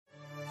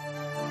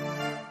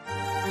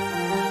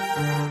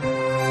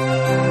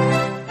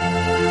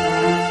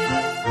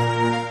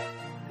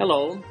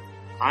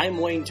I'm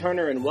Wayne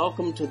Turner, and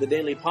welcome to the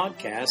daily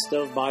podcast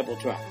of Bible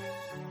Track.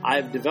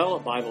 I've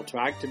developed Bible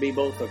Track to be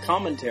both a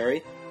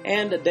commentary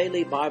and a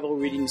daily Bible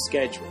reading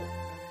schedule.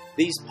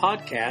 These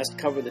podcasts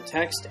cover the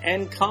text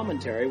and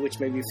commentary,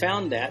 which may be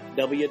found at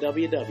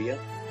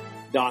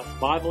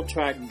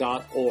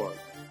www.bibletrack.org.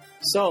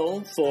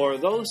 So, for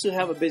those who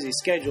have a busy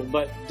schedule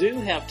but do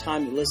have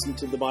time to listen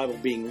to the Bible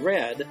being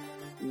read,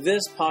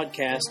 this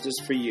podcast is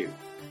for you.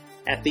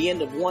 At the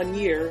end of 1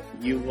 year,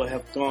 you will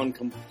have gone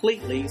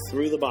completely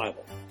through the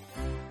Bible.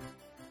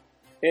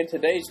 In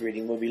today's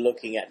reading, we'll be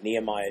looking at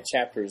Nehemiah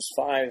chapters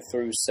 5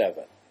 through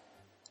 7.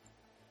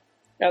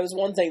 Now, there's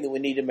one thing that we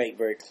need to make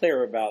very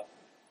clear about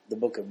the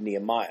book of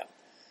Nehemiah.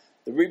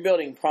 The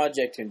rebuilding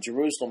project in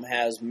Jerusalem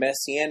has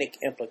messianic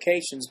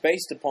implications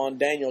based upon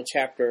Daniel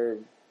chapter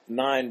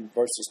 9,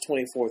 verses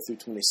 24 through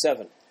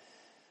 27.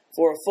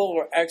 For a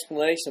fuller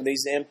explanation of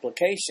these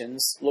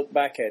implications, look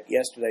back at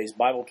yesterday's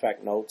Bible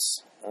Track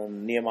notes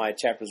on Nehemiah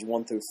chapters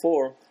 1 through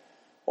 4,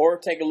 or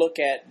take a look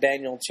at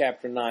Daniel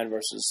chapter 9,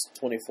 verses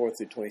 24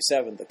 through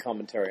 27, the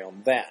commentary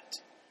on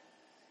that.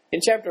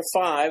 In chapter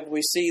 5,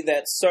 we see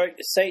that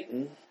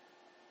Satan,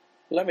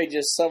 let me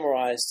just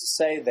summarize to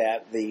say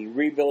that the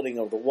rebuilding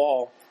of the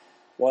wall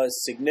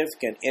was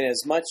significant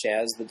inasmuch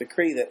as the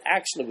decree that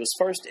actually was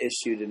first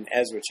issued in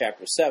Ezra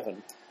chapter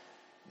 7,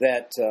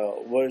 that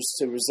was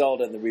to result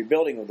in the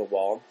rebuilding of the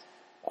wall,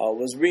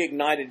 was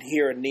reignited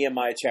here in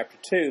Nehemiah chapter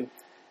 2,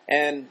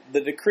 and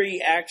the decree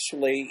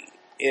actually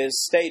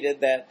is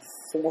stated that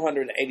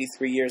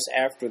 483 years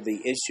after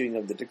the issuing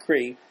of the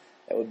decree,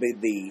 that would be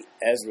the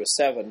Ezra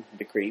 7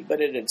 decree, but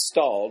it had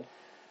stalled.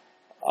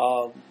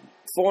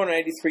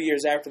 483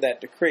 years after that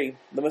decree,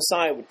 the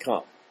Messiah would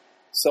come.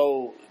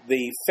 So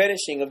the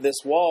finishing of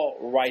this wall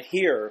right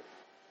here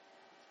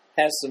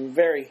has some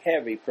very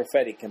heavy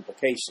prophetic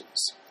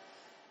implications.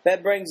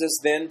 That brings us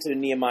then to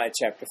Nehemiah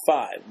chapter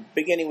 5,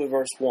 beginning with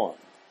verse 1.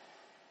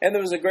 And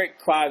there was a great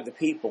cry of the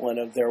people and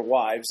of their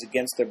wives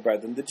against their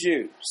brethren the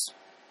Jews.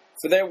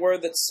 For there were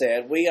that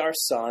said, We our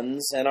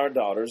sons and our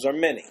daughters are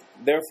many.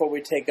 Therefore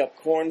we take up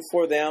corn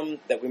for them,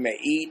 that we may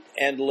eat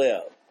and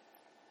live.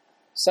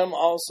 Some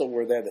also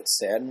were there that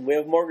said, We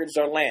have mortgaged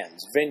our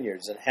lands,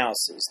 vineyards, and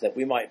houses, that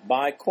we might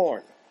buy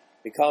corn,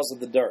 because of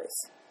the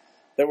dearth.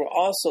 There were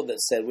also that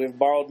said, We have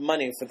borrowed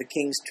money for the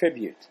king's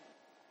tribute,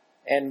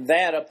 and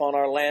that upon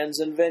our lands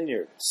and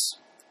vineyards.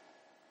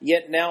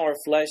 Yet now our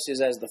flesh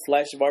is as the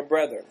flesh of our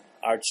brethren,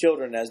 our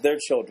children as their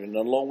children,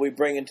 and lo, we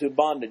bring into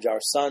bondage our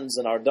sons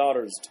and our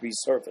daughters to be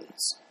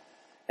servants.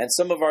 And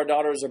some of our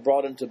daughters are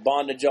brought into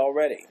bondage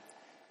already.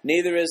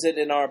 Neither is it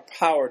in our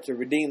power to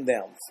redeem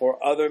them,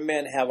 for other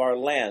men have our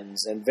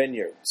lands and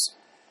vineyards.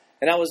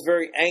 And I was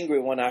very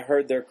angry when I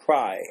heard their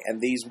cry and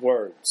these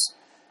words.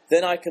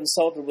 Then I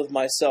consulted with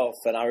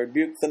myself, and I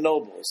rebuked the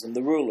nobles and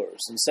the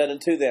rulers, and said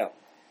unto them,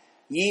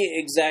 Ye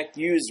exact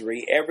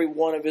usury every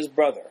one of his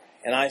brother.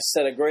 And I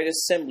set a great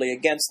assembly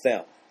against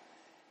them.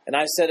 And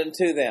I said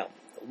unto them,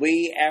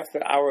 We,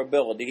 after our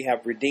ability,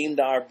 have redeemed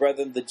our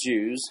brethren the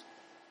Jews,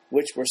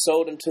 which were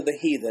sold unto the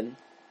heathen.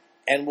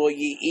 And will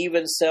ye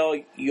even sell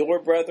your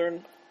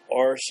brethren,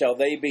 or shall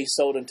they be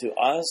sold unto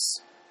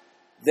us?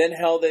 Then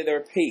held they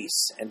their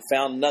peace, and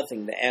found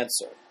nothing to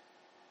answer.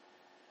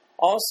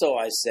 Also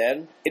I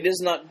said, It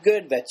is not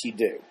good that ye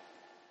do.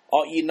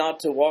 Ought ye not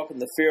to walk in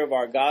the fear of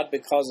our God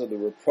because of the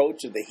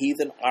reproach of the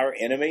heathen, our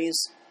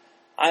enemies?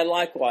 I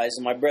likewise,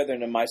 and my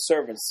brethren and my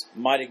servants,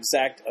 might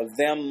exact of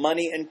them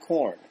money and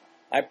corn.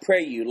 I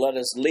pray you, let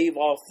us leave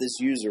off this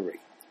usury.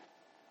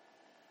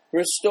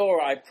 Restore,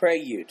 I pray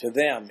you, to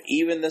them,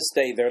 even this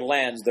day, their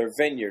lands, their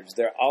vineyards,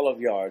 their olive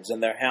yards,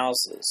 and their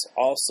houses,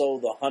 also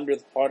the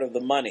 100th part of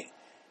the money,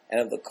 and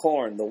of the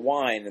corn, the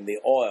wine, and the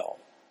oil,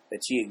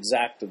 that ye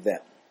exact of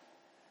them.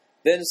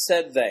 Then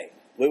said they,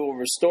 We will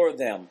restore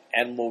them,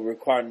 and will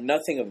require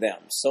nothing of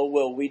them. So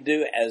will we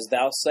do as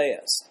thou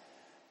sayest.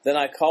 Then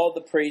I called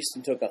the priests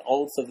and took an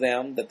oath of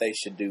them that they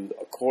should do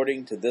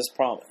according to this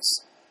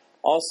promise.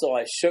 Also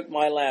I shook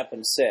my lap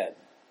and said,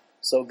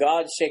 So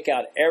God shake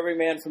out every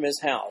man from his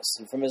house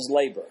and from his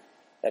labor,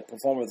 that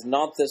performeth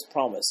not this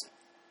promise.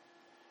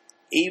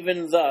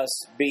 Even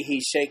thus be he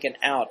shaken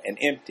out and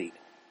emptied.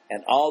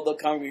 And all the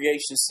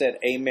congregation said,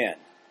 Amen,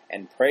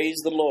 and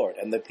praised the Lord.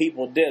 And the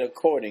people did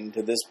according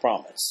to this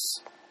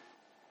promise.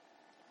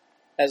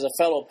 As a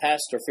fellow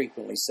pastor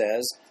frequently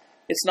says,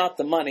 it's not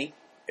the money,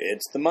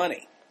 it's the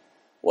money.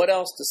 What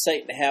else does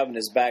Satan have in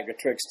his bag of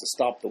tricks to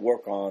stop the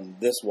work on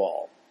this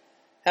wall?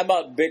 How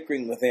about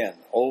bickering within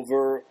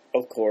over,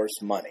 of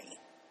course, money?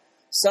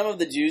 Some of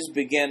the Jews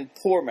began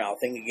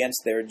poor-mouthing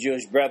against their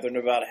Jewish brethren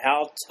about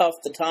how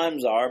tough the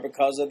times are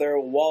because of their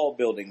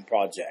wall-building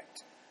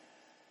project.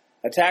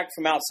 Attack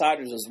from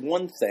outsiders is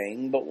one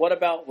thing, but what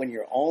about when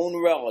your own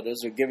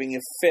relatives are giving you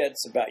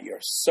fits about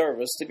your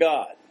service to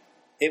God?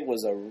 It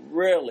was a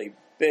really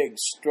big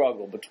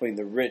struggle between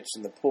the rich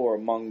and the poor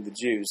among the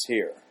Jews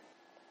here.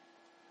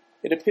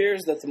 It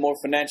appears that the more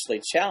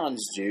financially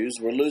challenged Jews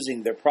were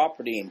losing their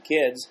property and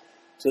kids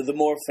to the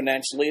more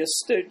financially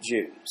astute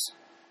Jews.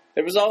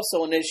 There was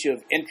also an issue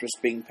of interest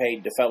being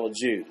paid to fellow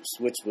Jews,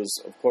 which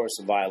was, of course,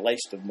 a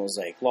violation of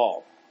Mosaic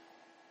law.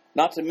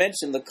 Not to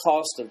mention the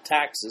cost of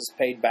taxes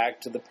paid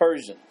back to the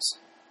Persians.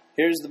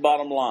 Here's the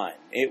bottom line.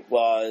 It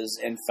was,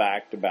 in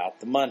fact, about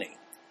the money.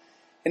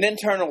 An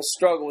internal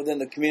struggle within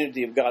the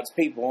community of God's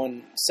people,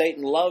 and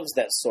Satan loves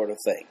that sort of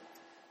thing.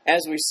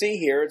 As we see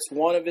here, it's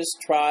one of his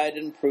tried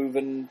and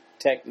proven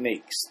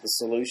techniques. The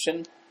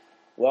solution?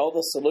 Well,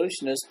 the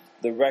solution is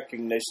the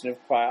recognition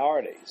of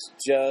priorities.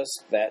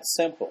 Just that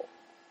simple.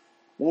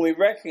 When we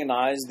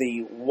recognize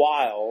the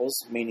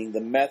wiles, meaning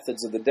the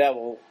methods of the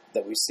devil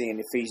that we see in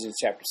Ephesians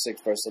chapter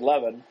 6, verse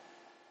 11,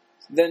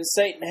 then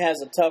Satan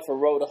has a tougher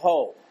row to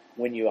hoe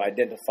when you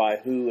identify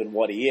who and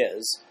what he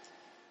is.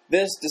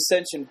 This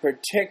dissension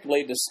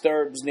particularly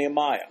disturbs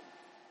Nehemiah.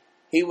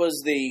 He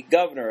was the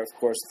governor, of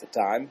course, at the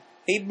time.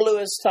 He blew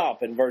his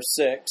top in verse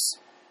 6.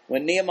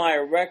 When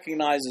Nehemiah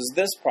recognizes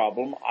this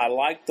problem, I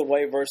like the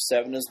way verse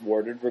 7 is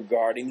worded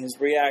regarding his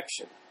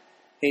reaction.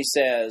 He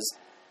says,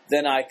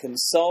 "Then I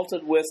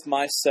consulted with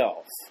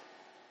myself."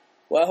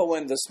 Well,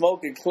 when the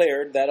smoke had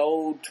cleared, that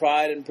old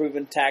tried and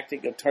proven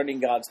tactic of turning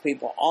God's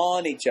people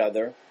on each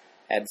other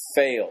had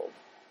failed.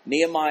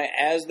 Nehemiah,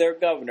 as their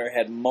governor,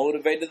 had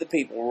motivated the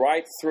people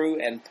right through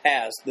and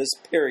past this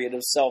period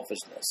of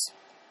selfishness.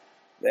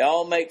 They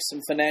all make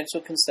some financial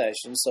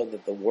concessions so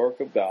that the work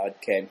of God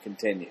can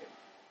continue.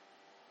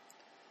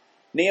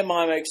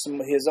 Nehemiah makes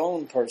his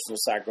own personal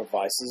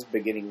sacrifices,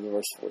 beginning with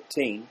verse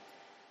 14.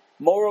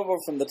 Moreover,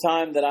 from the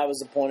time that I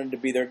was appointed to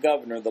be their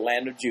governor of the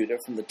land of Judah,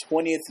 from the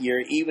 20th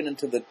year even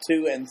unto the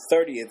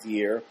 32nd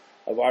year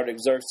of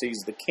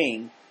Artaxerxes the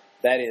king,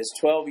 that is,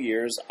 12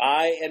 years,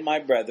 I and my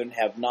brethren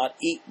have not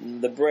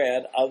eaten the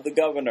bread of the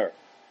governor.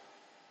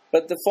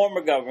 But the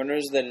former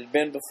governors that had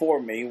been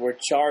before me were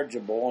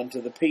chargeable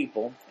unto the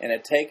people, and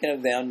had taken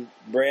of them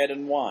bread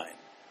and wine,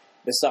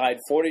 beside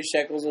 40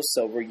 shekels of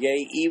silver,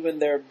 yea, even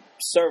their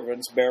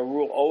servants bare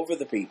rule over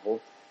the people,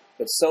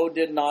 but so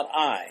did not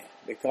I,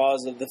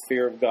 because of the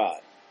fear of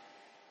God.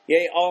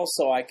 Yea,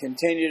 also I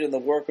continued in the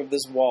work of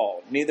this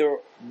wall, neither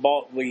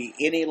bought we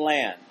any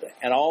land,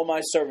 and all my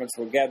servants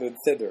were gathered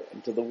thither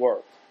into the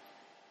work.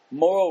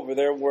 Moreover,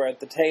 there were at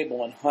the table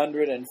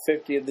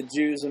 150 of the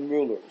Jews and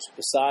rulers,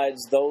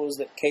 besides those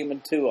that came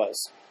unto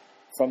us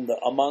from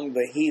among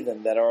the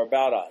heathen that are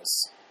about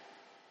us.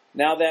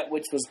 Now that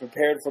which was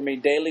prepared for me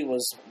daily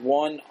was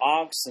 1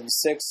 ox and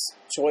 6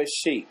 choice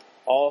sheep.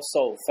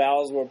 Also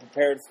fowls were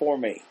prepared for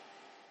me,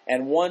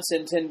 and once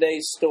in 10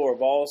 days' store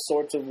of all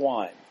sorts of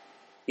wine.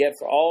 Yet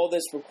for all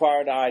this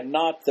required I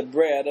not the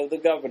bread of the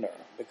governor,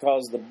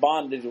 because the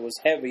bondage was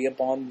heavy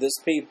upon this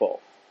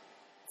people.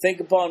 Think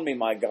upon me,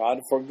 my God,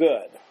 for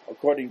good,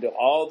 according to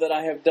all that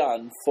I have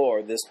done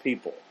for this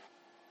people.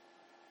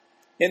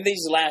 In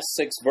these last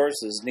 6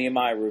 verses,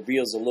 Nehemiah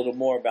reveals a little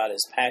more about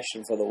his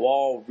passion for the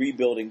wall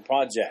rebuilding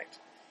project.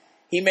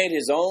 He made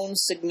his own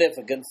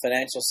significant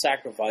financial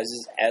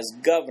sacrifices as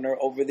governor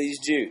over these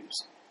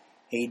Jews.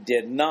 He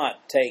did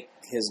not take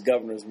his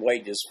governor's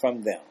wages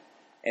from them,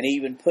 and he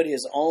even put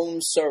his own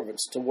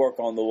servants to work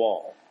on the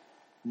wall.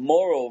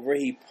 Moreover,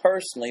 he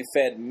personally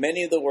fed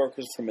many of the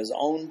workers from his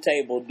own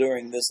table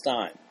during this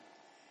time.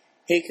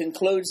 He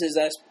concludes his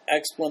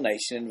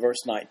explanation in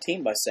verse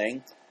 19 by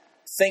saying,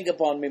 Think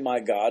upon me, my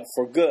God,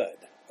 for good,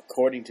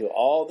 according to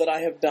all that I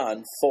have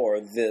done for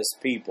this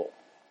people,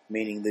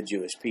 meaning the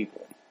Jewish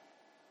people.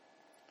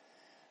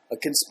 A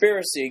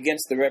conspiracy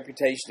against the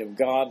reputation of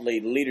godly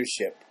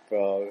leadership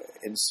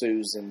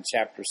ensues in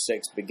chapter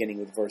 6, beginning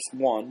with verse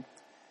 1.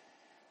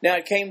 Now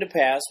it came to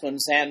pass when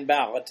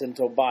Sanballat and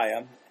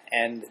Tobiah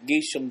and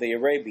Geshem the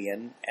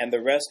Arabian and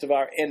the rest of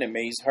our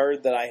enemies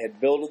heard that I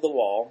had builded the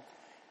wall,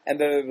 and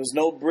that there was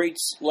no breach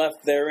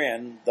left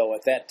therein, though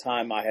at that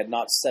time I had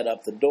not set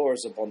up the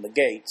doors upon the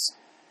gates,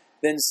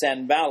 then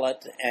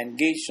Sanballat and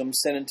Geshem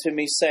sent unto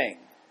me, saying,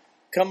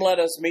 Come, let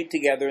us meet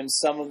together in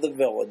some of the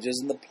villages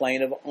in the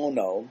plain of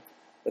Ono.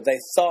 But they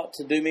thought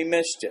to do me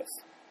mischief.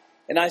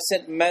 And I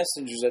sent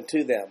messengers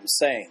unto them,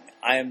 saying,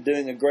 I am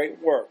doing a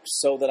great work,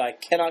 so that I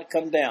cannot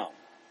come down.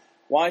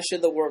 Why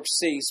should the work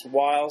cease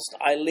whilst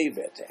I leave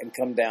it, and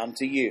come down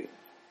to you?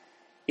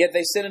 Yet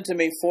they sent unto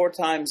me 4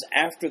 times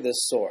after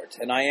this sort,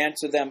 and I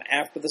answered them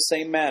after the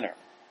same manner.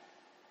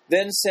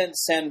 Then sent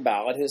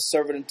Sanballat his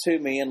servant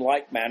unto me in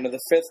like manner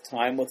the 5th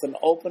time, with an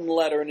open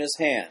letter in his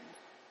hand,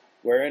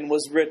 wherein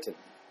was written,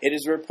 It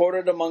is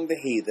reported among the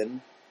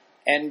heathen,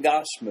 and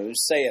Gashmu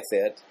saith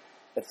it,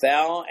 that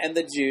thou and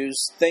the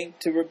Jews think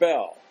to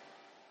rebel,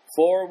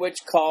 for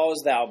which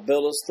cause thou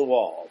buildest the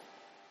wall,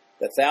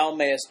 that thou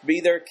mayest be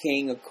their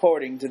king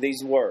according to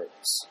these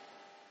words.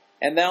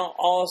 And thou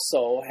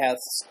also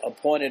hast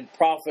appointed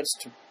prophets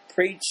to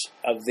preach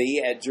of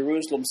thee at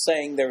Jerusalem,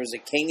 saying, There is a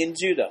king in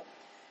Judah.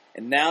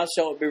 And now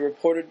shall it be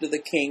reported to the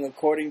king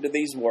according to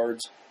these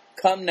words,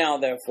 Come now,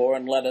 therefore,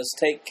 and let us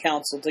take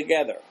counsel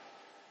together.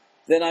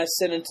 Then I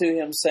sent unto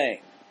him,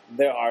 saying,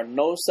 There are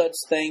no such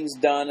things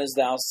done as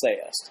thou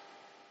sayest,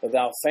 but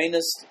thou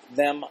feignest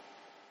them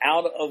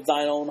out of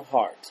thine own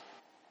heart.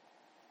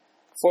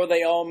 For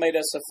they all made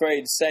us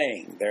afraid,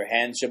 saying, Their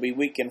hands shall be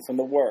weakened from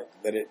the work,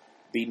 that it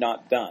be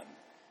not done.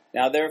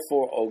 Now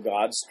therefore, O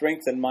God,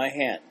 strengthen my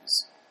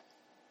hands.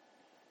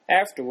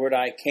 Afterward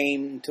I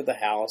came to the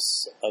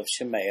house of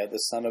Shemaiah, the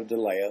son of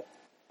Delaiah,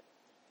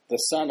 the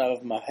son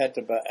of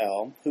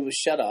Mehetabeel, who was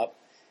shut up,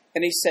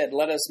 and he said,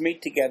 Let us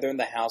meet together in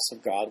the house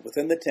of God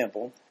within the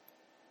temple,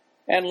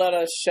 and let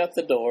us shut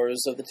the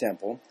doors of the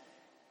temple,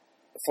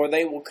 for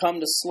they will come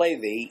to slay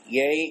thee,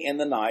 yea, in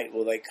the night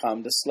will they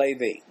come to slay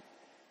thee.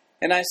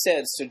 And I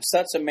said, Should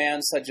such a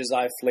man such as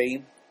I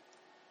flee?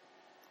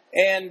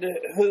 And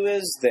who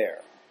is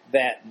there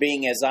that,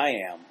 being as I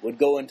am, would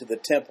go into the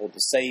temple to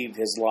save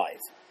his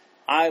life?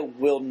 I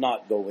will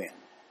not go in.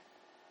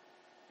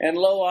 And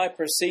lo, I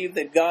perceived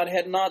that God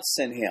had not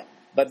sent him,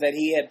 but that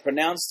he had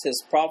pronounced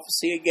his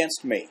prophecy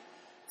against me.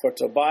 For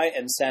Tobiah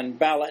and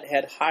Sanballat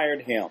had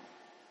hired him.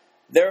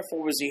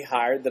 Therefore was he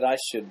hired that I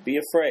should be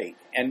afraid,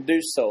 and do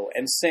so,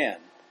 and sin,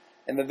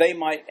 and that they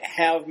might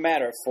have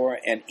matter for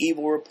an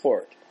evil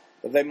report,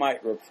 that they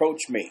might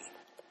reproach me.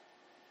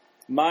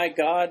 My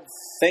God,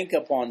 think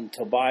upon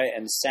Tobiah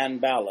and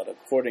Sanballat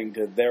according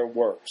to their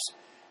works,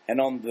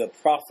 and on the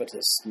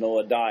prophetess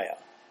Noadiah,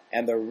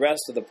 and the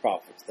rest of the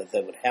prophets, that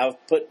they would have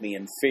put me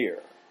in fear.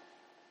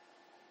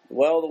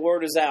 Well, the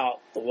word is out.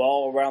 The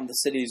wall around the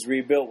city is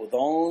rebuilt, with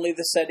only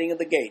the setting of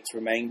the gates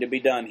remaining to be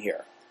done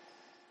here.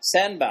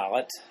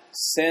 Sanballat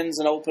sends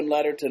an open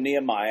letter to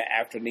Nehemiah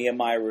after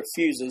Nehemiah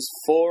refuses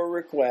 4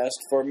 requests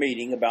for a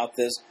meeting about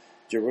this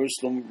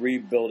Jerusalem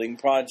rebuilding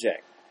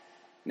project.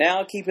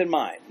 Now keep in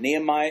mind,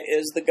 Nehemiah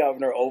is the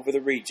governor over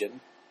the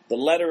region. The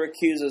letter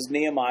accuses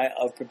Nehemiah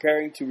of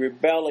preparing to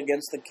rebel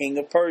against the king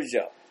of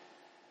Persia.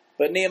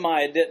 But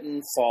Nehemiah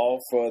didn't fall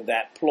for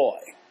that ploy.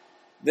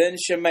 Then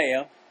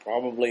Shemaiah,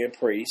 probably a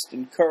priest,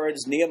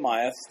 encouraged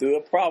Nehemiah through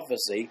a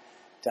prophecy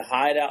to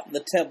hide out in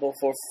the temple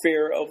for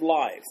fear of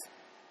life.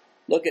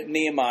 Look at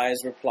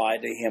Nehemiah's reply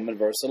to him in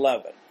verse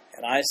 11.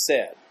 And I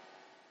said,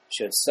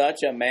 Should such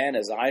a man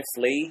as I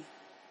flee?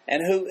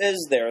 And who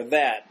is there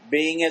that,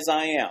 being as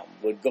I am,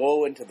 would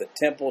go into the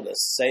temple to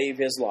save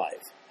his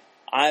life?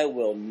 I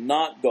will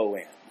not go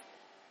in.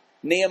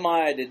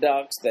 Nehemiah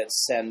deducts that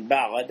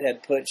Sanballat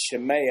had put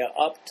Shemaiah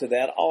up to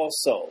that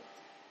also,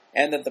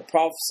 and that the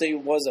prophecy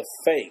was a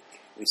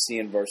fake, we see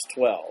in verse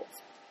 12.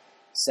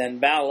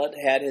 Sanballat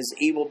had his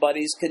evil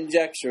buddies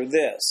conjecture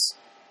this: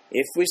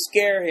 if we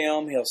scare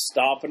him, he'll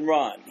stop and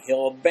run.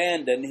 He'll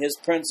abandon his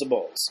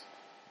principles.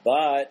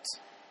 But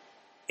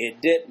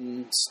it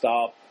didn't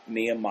stop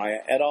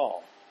Nehemiah at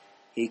all.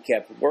 He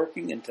kept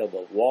working until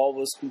the wall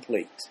was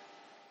complete.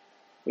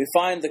 We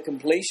find the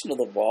completion of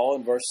the wall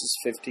in verses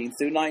 15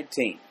 through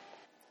 19.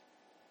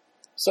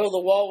 So the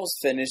wall was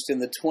finished in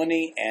the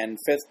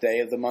 25th day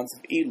of the month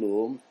of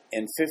Elul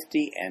in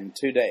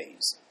 52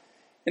 days.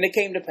 And it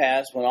came to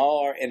pass, when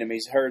all our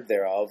enemies heard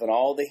thereof, and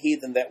all the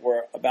heathen that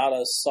were about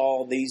us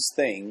saw these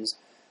things,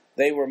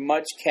 they were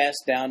much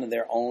cast down in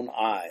their own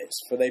eyes,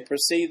 for they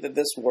perceived that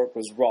this work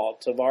was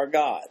wrought of our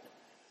God.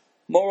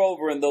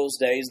 Moreover, in those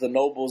days the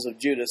nobles of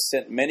Judah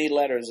sent many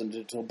letters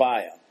unto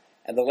Tobiah,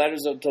 and the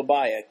letters of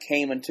Tobiah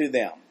came unto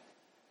them.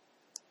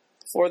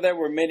 For there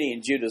were many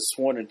in Judah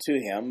sworn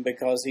unto him,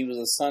 because he was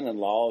a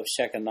son-in-law of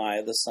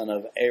Shechaniah the son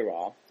of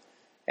Arah,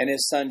 and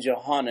his son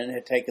Johanan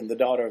had taken the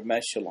daughter of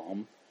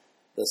Meshullam,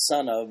 the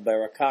son of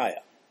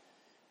Berechiah.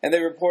 And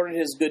they reported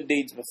his good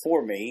deeds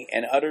before me,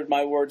 and uttered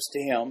my words to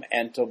him,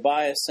 and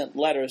Tobiah sent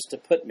letters to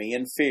put me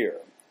in fear.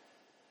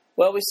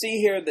 Well, we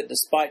see here that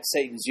despite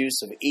Satan's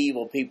use of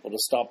evil people to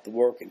stop the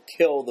work and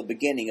kill the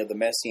beginning of the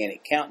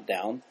Messianic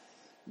countdown,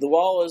 the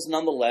wall is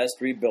nonetheless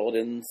rebuilt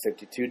in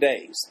 52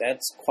 days.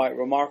 That's quite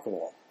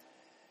remarkable.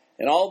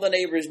 And all the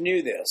neighbors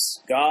knew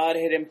this. God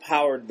had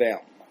empowered them.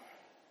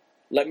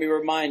 Let me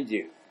remind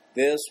you,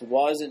 this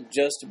wasn't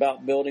just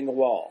about building a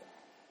wall.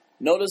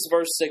 Notice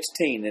verse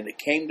 16, and it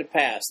came to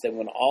pass that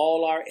when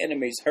all our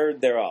enemies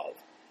heard thereof,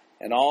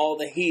 and all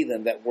the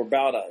heathen that were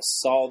about us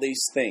saw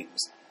these things,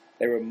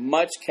 they were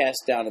much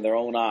cast down in their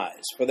own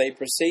eyes, for they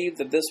perceived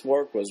that this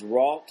work was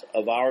wrought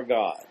of our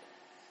God.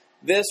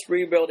 This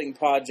rebuilding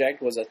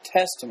project was a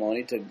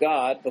testimony to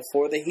God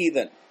before the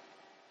heathen.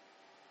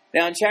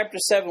 Now in chapter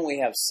 7 we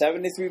have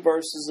 73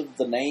 verses of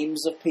the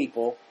names of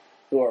people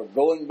who are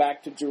going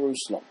back to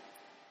Jerusalem.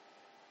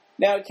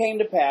 Now it came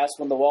to pass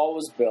when the wall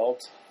was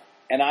built,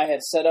 and I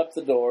had set up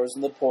the doors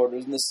and the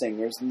porters and the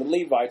singers, and the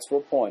Levites were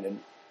appointed,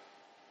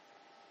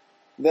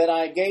 that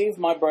I gave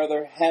my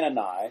brother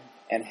Hanani,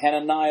 and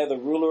Hananiah the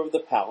ruler of the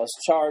palace,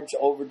 charge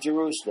over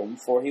Jerusalem,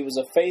 for he was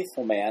a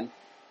faithful man,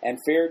 and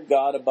feared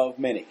God above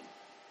many.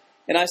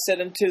 And I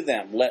said unto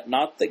them, Let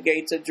not the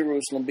gates of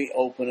Jerusalem be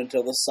open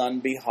until the sun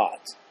be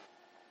hot.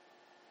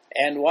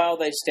 And while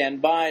they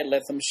stand by,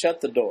 let them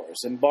shut the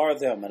doors, and bar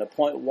them, and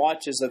appoint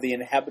watches of the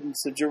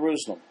inhabitants of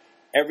Jerusalem,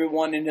 every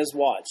one in his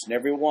watch, and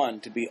every one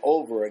to be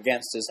over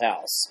against his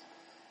house.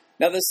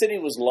 Now the city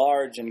was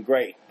large and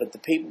great, but the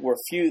people were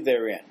few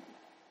therein,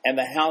 and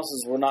the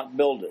houses were not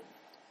builded.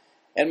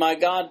 And my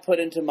God put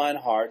into mine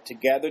heart to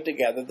gather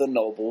together the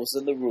nobles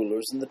and the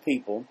rulers and the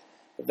people,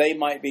 that they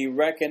might be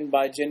reckoned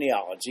by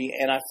genealogy.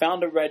 And I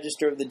found a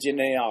register of the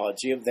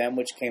genealogy of them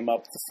which came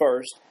up the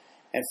first,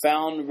 and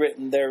found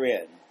written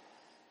therein,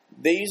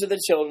 These are the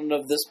children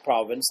of this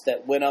province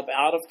that went up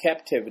out of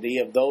captivity,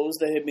 of those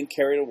that had been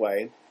carried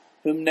away,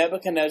 whom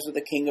Nebuchadnezzar the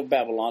king of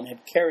Babylon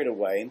had carried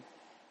away,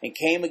 and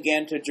came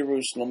again to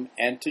Jerusalem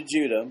and to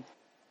Judah,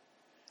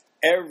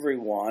 every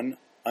one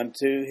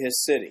unto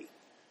his city,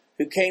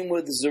 who came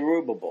with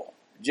Zerubbabel,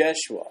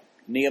 Jeshua,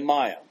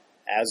 Nehemiah,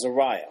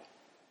 Azariah,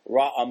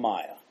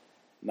 Raamiah,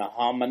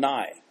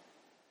 Nahamani,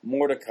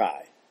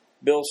 Mordecai,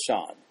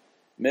 Bilshan,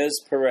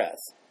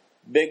 Mizpereth,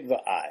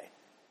 Bigvai,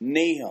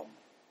 Nehum,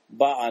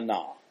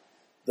 Baanah.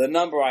 The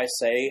number, I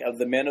say, of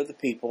the men of the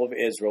people of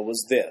Israel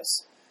was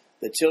this: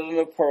 the children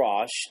of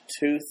Parash,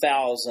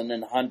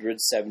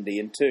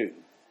 2,172.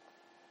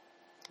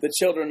 The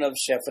children of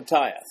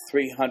Shephatiah,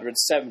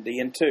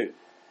 372.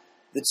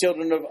 The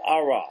children of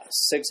Arah,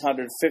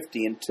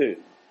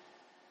 652.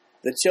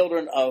 The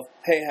children of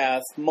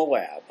Pahath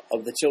Moab,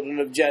 of the children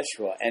of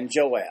Jeshua and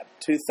Joab,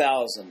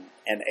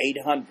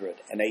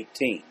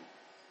 2,818.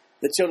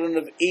 The children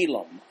of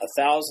Elam,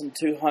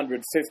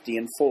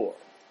 1,254.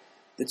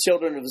 The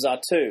children of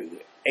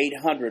Zatu,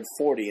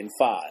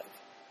 845.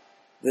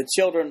 The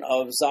children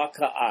of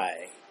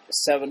Zakai,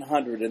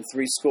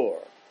 703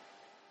 score.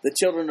 The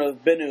children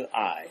of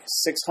Binuai,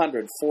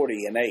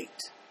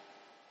 648.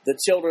 The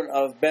children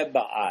of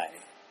Bebai,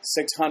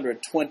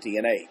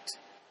 628.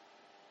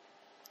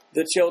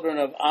 The children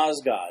of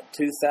Azgad,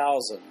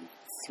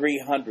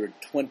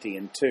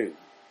 2,322.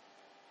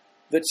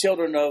 The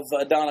children of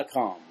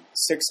Adonikam,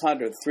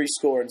 603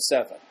 score and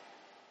 7.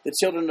 The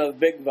children of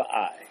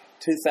Bigvai,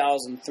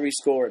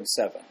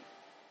 2,037.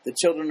 The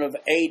children of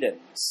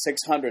Aden,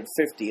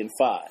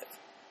 655.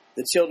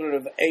 The children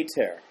of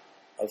Ater,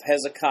 of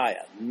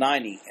Hezekiah,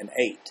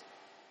 98.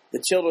 The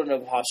children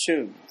of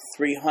Hashum,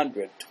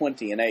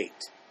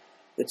 328.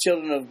 The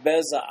children of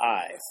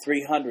Bezai,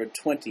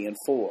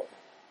 324.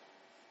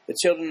 The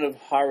children of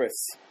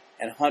Hariph,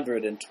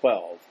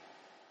 112.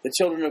 The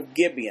children of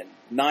Gibeon,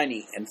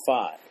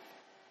 95.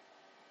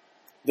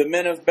 The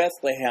men of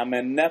Bethlehem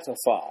and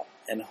Netophath,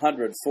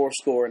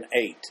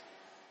 180.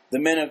 The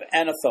men of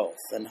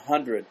Anathoth,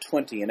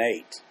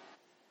 128.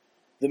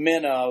 The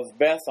men of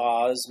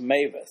Beth-az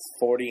Maveth,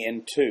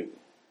 42.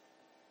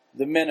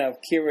 The men of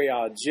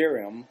Kiriath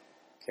Jearim,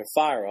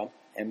 Kephirah,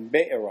 and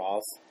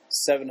Beeroth,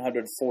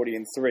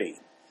 743.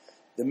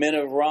 The men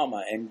of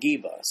Ramah and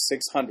Geba,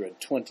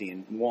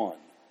 621.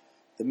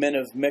 The men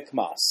of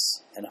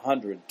Michmas,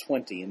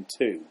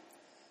 122.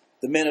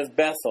 The men of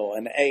Bethel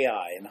and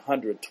Ai,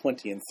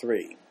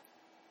 123.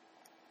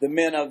 The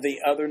men of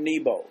the other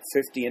Nebo,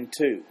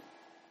 52.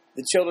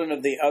 The children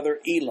of the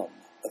other Elam,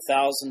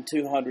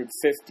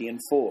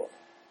 1,254.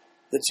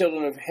 The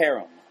children of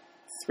Haram,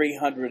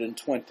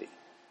 320.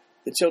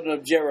 The children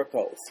of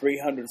Jericho,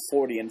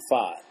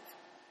 345.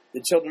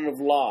 The children of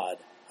Lod,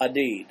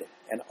 Hadid,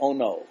 and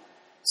Ono,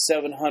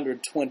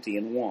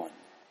 721.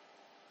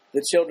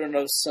 The children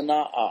of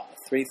Sanaah,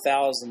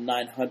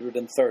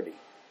 3,930.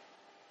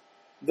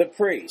 The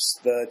priests,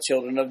 the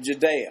children of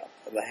Judea,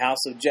 of the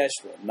house of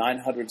Jeshua,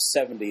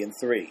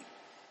 973.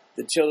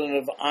 The children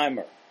of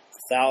Immer,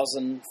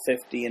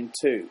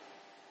 1,052.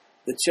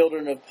 The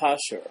children of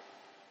Pashur,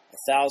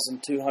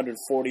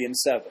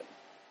 1,247.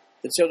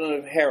 The children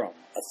of Haram,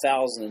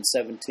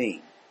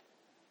 1,017.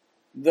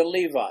 The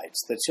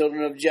Levites, the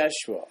children of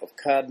Jeshua, of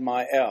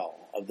Kadmiel,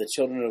 of the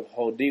children of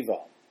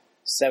Hodiva,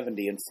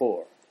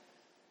 74.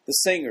 The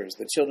singers,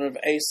 the children of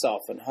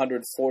Asaph,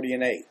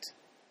 148.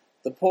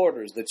 The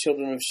porters, the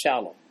children of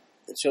Shallum,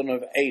 the children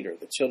of Ader,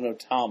 the children of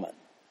Talmon,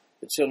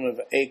 the children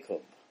of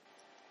Akub,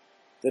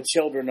 the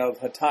children of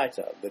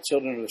Hatita, the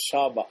children of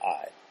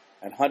Shabai,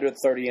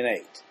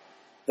 138.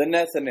 The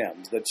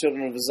Nethinims, the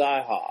children of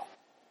Zihah,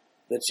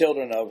 the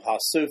children of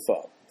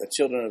Hasupha, the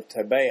children of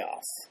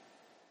Tebaoth,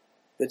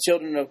 the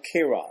children of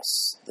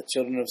Keros, the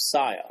children of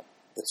Siah,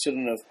 the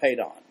children of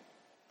Padon,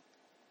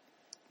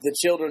 the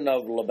children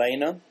of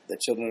Labana, the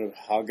children of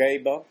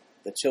Hagaba,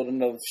 the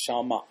children of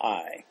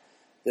Shammai,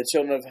 the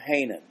children of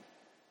Hanan,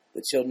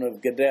 the children of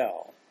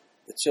Gedel,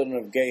 the children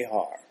of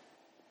Gahar,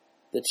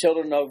 the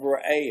children of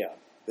Reaiah,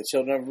 the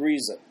children of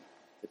Rezin,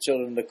 the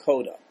children of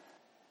Nekoda,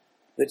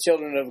 the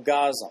children of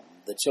Gazam,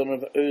 the children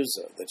of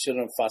Uzzah, the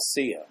children of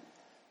Phasiah,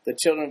 the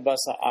children of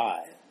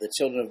Basai, the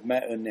children of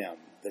Meunim,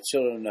 the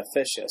children of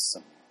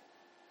Nephishesim,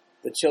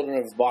 the children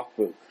of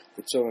Bakbuk,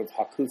 the children of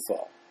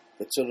Hakupha,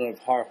 the children of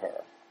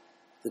Harhur,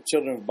 the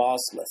children of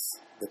Bosleth,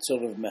 the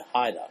children of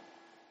Mehida,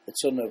 the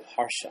children of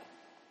Harsha,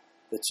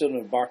 the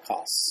children of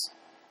Barkos,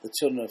 the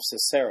children of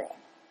Sisera,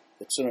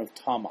 the children of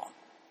Tamah,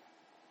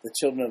 the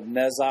children of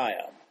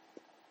Neziah,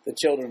 the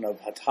children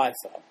of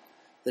Hatipha,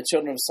 the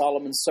children of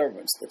Solomon's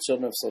servants, the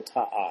children of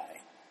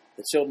Sotai,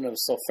 the children of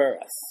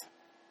Sophereth,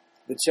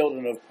 the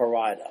children of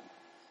Perida,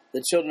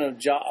 the children of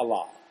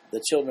Jaalah,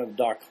 the children of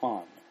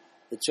Darkon,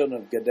 the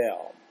children of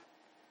Gedel,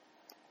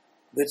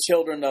 the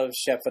children of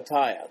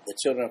Shephatiah, the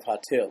children of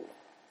Hatil,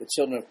 the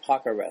children of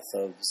Pachereth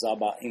of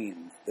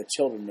Zabaim, the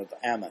children of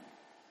Ammon,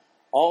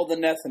 All the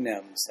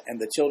Nethinims and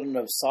the children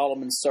of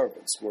Solomon's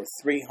servants were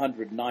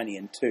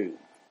 392.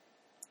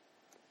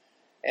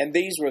 And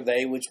these were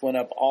they which went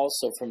up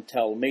also from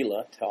Tel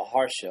Melah, Tel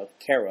Harsha,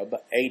 Kerub,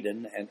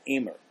 Aden, and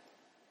Emer.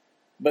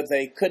 But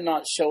they could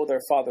not show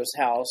their father's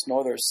house,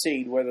 nor their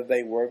seed, whether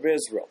they were of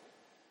Israel.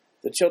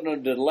 The children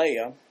of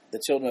Delaiah,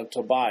 the children of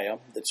Tobiah,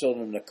 the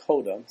children of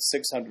Nekoda,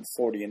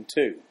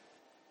 642.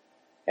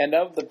 And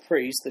of the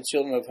priests, the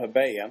children of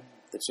Habiah,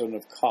 the children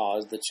of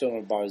Koz, the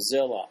children of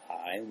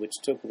Barzillai,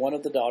 which took one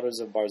of the daughters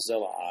of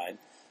Barzillai,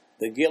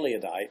 the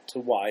Gileadite, to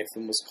wife,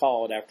 and was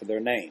called after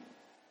their name.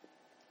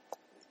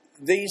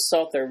 These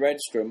sought their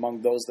register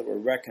among those that were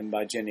reckoned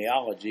by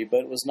genealogy,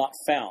 but it was not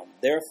found.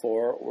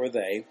 Therefore were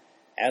they,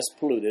 as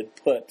polluted,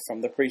 put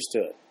from the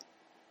priesthood.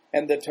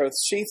 And the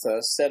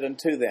Tershitha said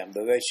unto them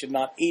that they should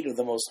not eat of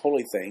the most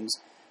holy things,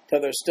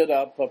 till there stood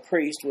up a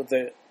priest with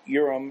the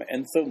Urim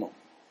and Thummim.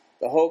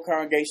 The whole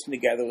congregation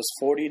together was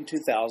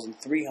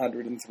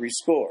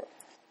 42,360.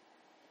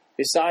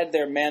 Beside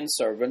their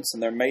manservants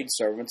and their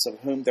maidservants, of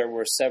whom there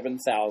were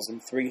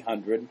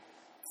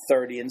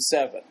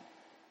 7,337.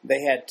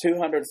 They had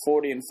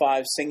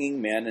 245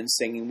 singing men and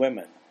singing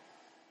women.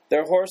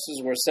 Their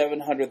horses were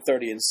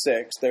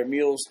 736, their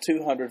mules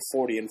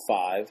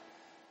 245,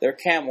 their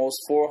camels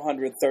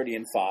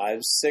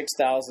 435,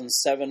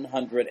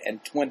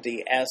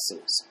 6,720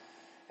 asses.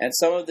 And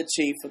some of the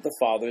chief of the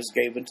fathers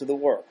gave unto the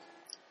work.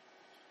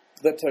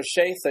 The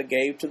Toshetha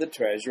gave to the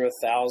treasure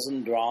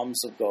 1,000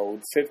 drams of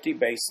gold, 50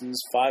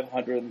 basins,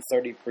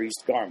 530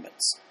 priest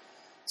garments.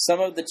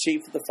 Some of the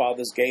chief of the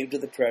fathers gave to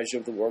the treasure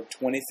of the work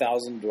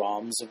 20,000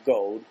 drams of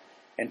gold,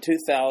 and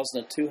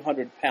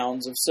 2,200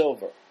 pounds of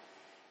silver.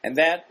 And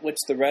that which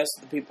the rest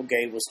of the people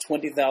gave was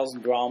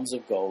 20,000 drams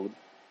of gold,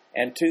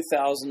 and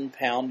 2,000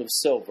 pounds of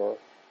silver,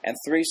 and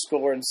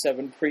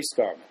 67 priest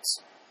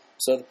garments.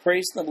 So the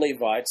priests and the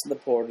Levites and the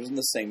porters and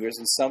the singers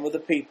and some of the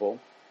people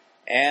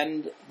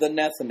and the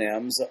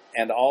Nethinims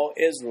and all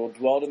Israel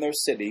dwelt in their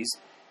cities,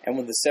 and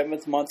when the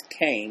 7th month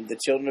came, the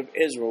children of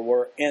Israel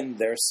were in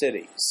their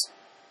cities.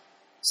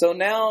 So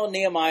now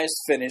Nehemiah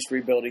is finished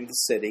rebuilding the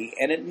city,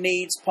 and it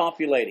needs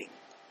populating.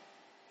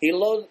 He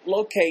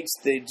locates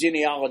the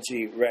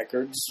genealogy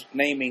records,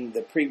 naming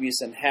the previous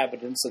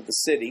inhabitants of the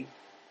city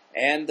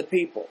and the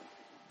people,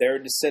 their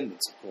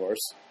descendants, of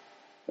course.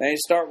 Then they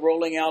start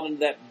rolling out into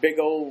that big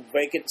old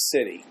vacant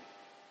city.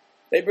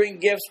 They bring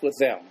gifts with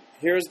them.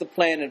 Here's the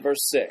plan in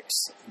verse 6.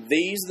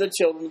 These are the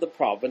children of the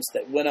province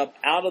that went up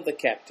out of the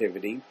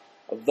captivity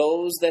of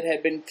those that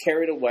had been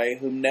carried away,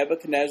 whom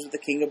Nebuchadnezzar the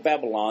king of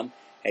Babylon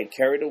had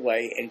carried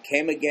away, and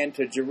came again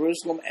to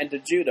Jerusalem and to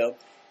Judah,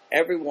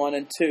 every one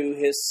into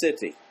his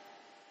city.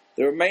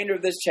 The remainder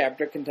of this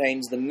chapter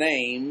contains the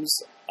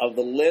names of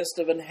the list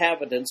of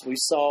inhabitants we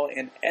saw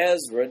in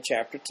Ezra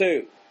chapter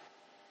 2.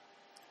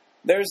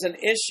 There's an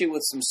issue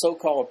with some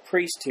so-called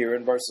priests here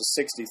in verses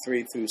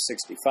 63 through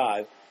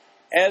 65.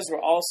 Ezra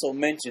also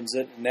mentions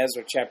it in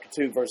Ezra chapter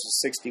 2, verses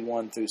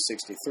 61 through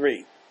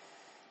 63.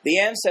 The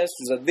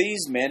ancestors of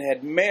these men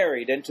had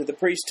married into the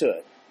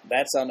priesthood.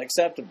 That's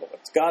unacceptable.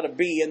 It's got to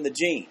be in the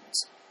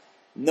genes.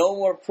 No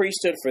more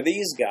priesthood for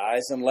these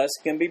guys unless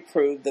it can be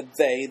proved that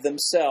they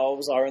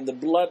themselves are in the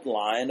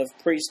bloodline of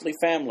priestly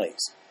families.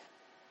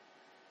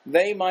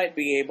 They might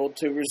be able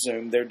to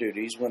resume their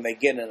duties when they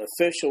get an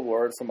official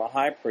word from a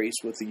high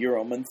priest with the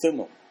Urim and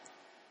Thummim.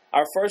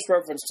 Our first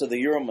reference to the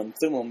Urim and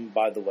Thummim,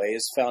 by the way,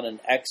 is found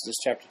in Exodus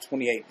chapter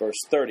 28, verse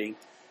 30,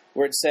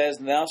 where it says,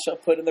 "And thou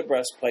shalt put in the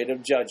breastplate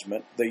of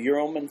judgment the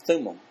Urim and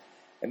Thummim,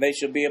 and they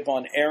shall be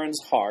upon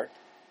Aaron's heart,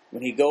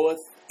 when he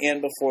goeth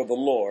in before the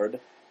Lord,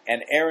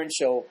 and Aaron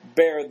shall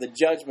bear the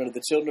judgment of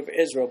the children of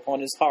Israel upon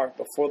his heart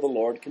before the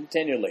Lord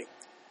continually."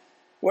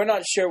 We're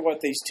not sure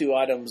what these two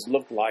items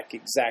look like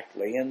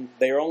exactly, and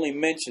they are only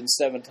mentioned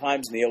 7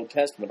 times in the Old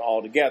Testament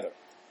altogether.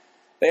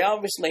 They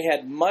obviously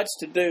had much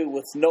to do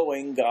with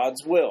knowing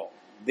God's will.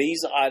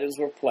 These items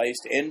were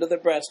placed into the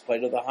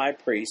breastplate of the high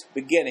priest,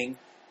 beginning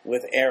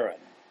with Aaron.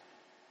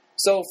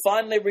 So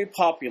finally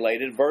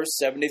repopulated, verse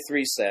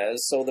 73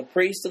 says, "So the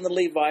priests and the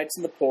Levites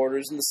and the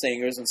porters and the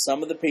singers and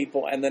some of the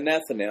people and the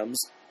Nethinims,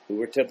 who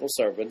were temple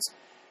servants,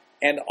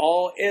 and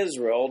all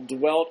Israel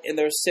dwelt in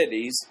their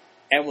cities,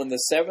 and when the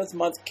 7th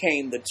month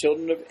came, the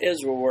children of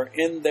Israel were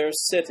in their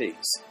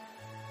cities."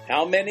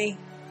 How many?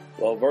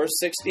 Well, verse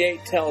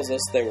 68 tells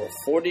us there were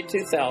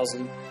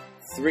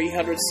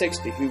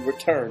 42,360 who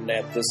returned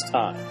at this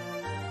time.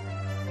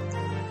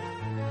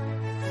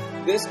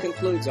 This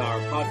concludes our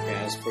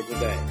podcast for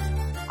today.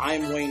 I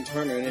am Wayne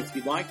Turner, and if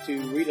you'd like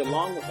to read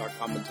along with our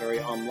commentary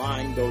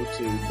online, go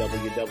to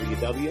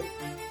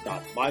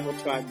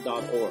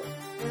www.bibletrack.org.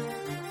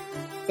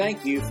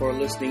 Thank you for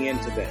listening in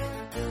today.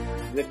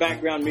 The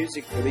background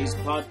music for these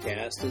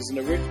podcasts is an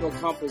original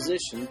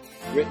composition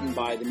written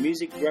by the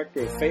music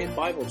director of Faith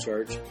Bible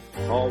Church,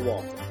 Paul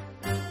Walker.